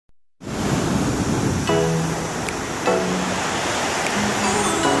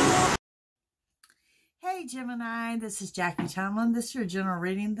Hey Gemini, this is Jackie Tomlin. This is your general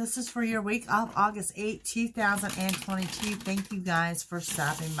reading. This is for your week of August 8, 2022. Thank you guys for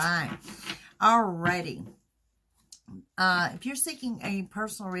stopping by. Alrighty. If you're seeking a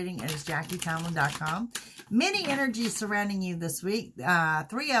personal reading, it is JackieTomlin.com. Many energies surrounding you this week. 3 of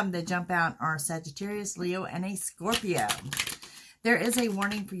them that jump out are Sagittarius, Leo, and a Scorpio. There is a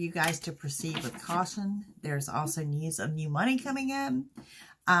warning for you guys to proceed with caution. There's also news of new money coming in.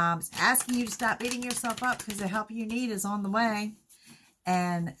 It's asking you to stop beating yourself up because the help you need is on the way.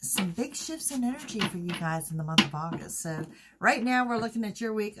 And some big shifts in energy for you guys in the month of August. So right now we're looking at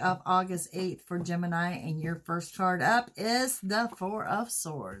your week of August 8th for Gemini. And your first card up is the Four of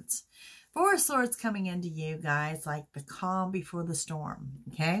Swords. Four of Swords coming into you guys like the calm before the storm.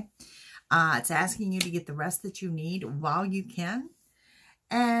 Okay. It's asking you to get the rest that you need while you can.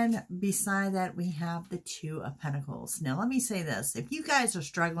 And beside that, we have the Two of Pentacles. Now, let me say this. If you guys are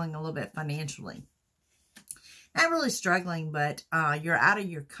struggling a little bit financially, not really struggling, but you're out of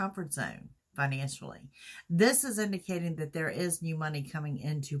your comfort zone financially, this is indicating that there is new money coming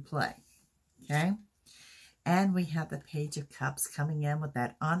into play. Okay? And we have the Page of Cups coming in with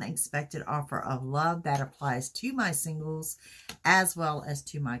that unexpected offer of love that applies to my singles as well as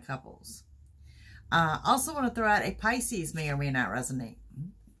to my couples. Also want to throw out a Pisces may or may not resonate.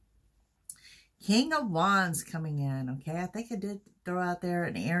 King of Wands coming in, okay? I think I did throw out there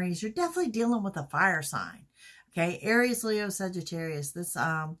an Aries. You're definitely dealing with a fire sign, okay? Aries, Leo, Sagittarius. This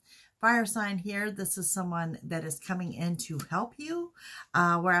fire sign here, this is someone that is coming in to help you.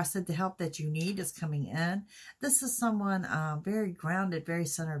 Where I said the help that you need is coming in. This is someone very grounded, very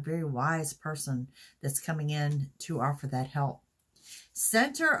centered, very wise person that's coming in to offer that help.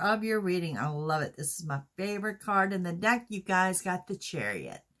 Center of your reading. I love it. This is my favorite card in the deck. You guys got the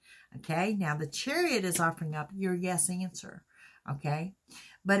Chariot. Okay, now the Chariot is offering up your yes answer, okay?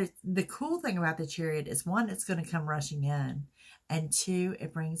 But the cool thing about the Chariot is, one, it's going to come rushing in, and two,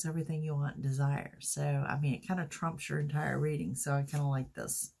 it brings everything you want and desire. So, I mean, it kind of trumps your entire reading, so I kind of like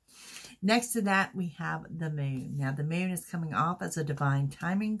this. Next to that, we have the Moon. Now, the Moon is coming off as a divine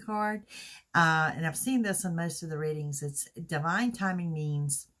timing card, and I've seen this in most of the readings. It's divine timing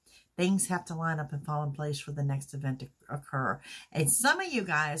means things have to line up and fall in place for the next event to occur. And some of you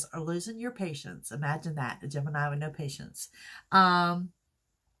guys are losing your patience. Imagine that, a Gemini with no patience. But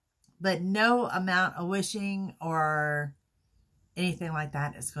no amount of wishing or anything like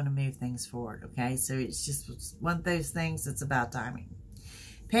that is going to move things forward, okay? So it's just one of those things that's about timing.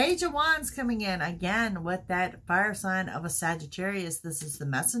 Page of Wands coming in, again, with that fire sign of a Sagittarius. This is the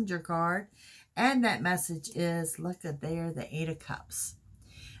messenger card. And that message is, look at there, the Eight of Cups.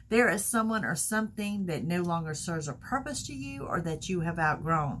 There is someone or something that no longer serves a purpose to you or that you have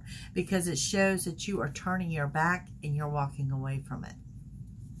outgrown, because it shows that you are turning your back and you're walking away from it.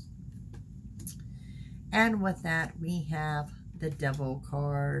 And with that, we have the Devil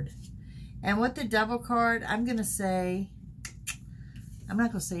card. And with the Devil card, I'm not going to say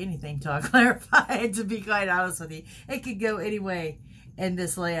anything until I clarify it, to be quite honest with you. It could go any way in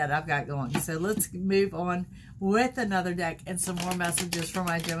this layout I've got going. So let's move on with another deck and some more messages for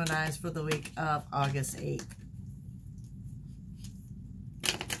my Geminis for the week of August 8th.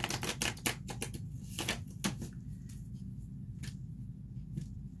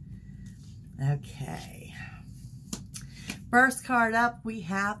 Okay. First card up, we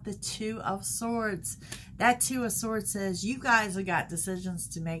have the Two of Swords. That Two of Swords says you guys have got decisions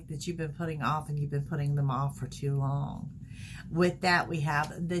to make that you've been putting off, and you've been putting them off for too long. With that, we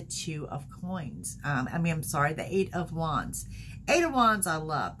have the Two of Coins. The Eight of Wands. Eight of Wands I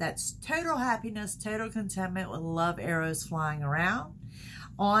love. That's total happiness, total contentment with love arrows flying around.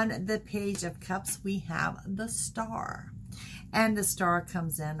 On the Page of Cups, we have the Star. And the Star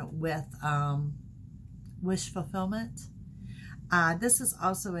comes in with wish fulfillment. This is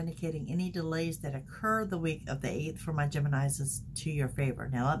also indicating any delays that occur the week of the 8th for my Geminis is to your favor.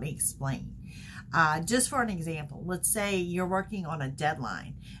 Now, let me explain. Just for an example, let's say you're working on a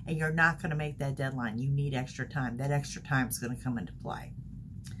deadline and you're not going to make that deadline. You need extra time. That extra time is going to come into play.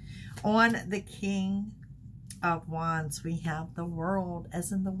 On the King of Wands, we have the World,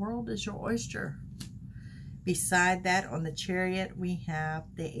 as in the world is your oyster. Beside that, on the Chariot, we have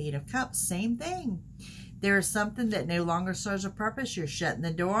the Eight of Cups. Same thing. There is something that no longer serves a purpose. You're shutting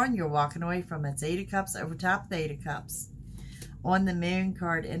the door and you're walking away from it. It's Eight of Cups over top of the Eight of Cups. On the Moon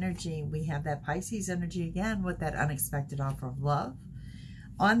card energy, we have that Pisces energy again with that unexpected offer of love.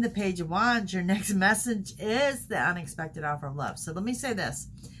 On the Page of Wands, your next message is the unexpected offer of love. So let me say this.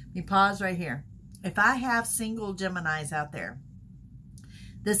 Let me pause right here. If I have single Geminis out there,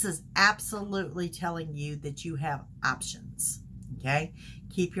 this is absolutely telling you that you have options. Okay,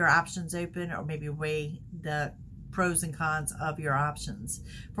 keep your options open, or maybe weigh the pros and cons of your options.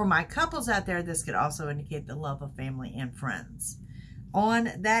 For my couples out there, this could also indicate the love of family and friends.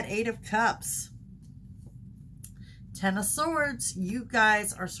 On that 8 of Cups, 10 of Swords, you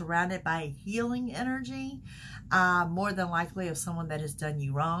guys are surrounded by a healing energy, more than likely of someone that has done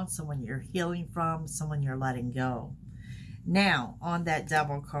you wrong, someone you're healing from, someone you're letting go. Now, on that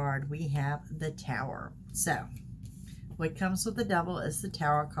Devil card, we have the Tower. So, what comes with the Devil is the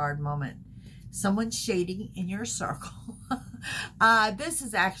Tower card moment. Someone shady in your circle. This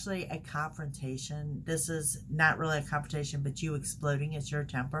is actually a confrontation. This is not really a confrontation, but you exploding. It's your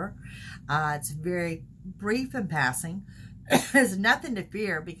temper. It's very brief and passing. There's nothing to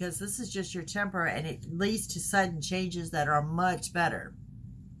fear because this is just your temper, and it leads to sudden changes that are much better.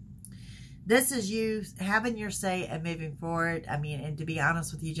 This is you having your say and moving forward. I mean, and to be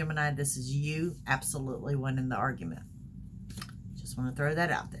honest with you, Gemini, this is you absolutely winning the argument. Just want to throw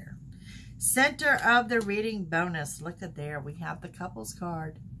that out there. Center of the reading bonus. Look at there. We have the couples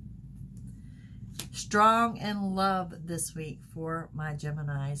card. Strong in love this week for my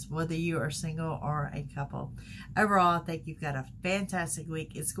Geminis, whether you are single or a couple. Overall, I think you've got a fantastic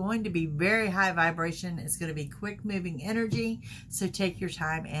week. It's going to be very high vibration. It's going to be quick moving energy. So take your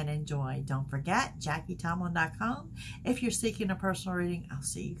time and enjoy. Don't forget, JackieTomlin.com. If you're seeking a personal reading, I'll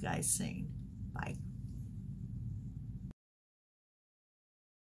see you guys soon.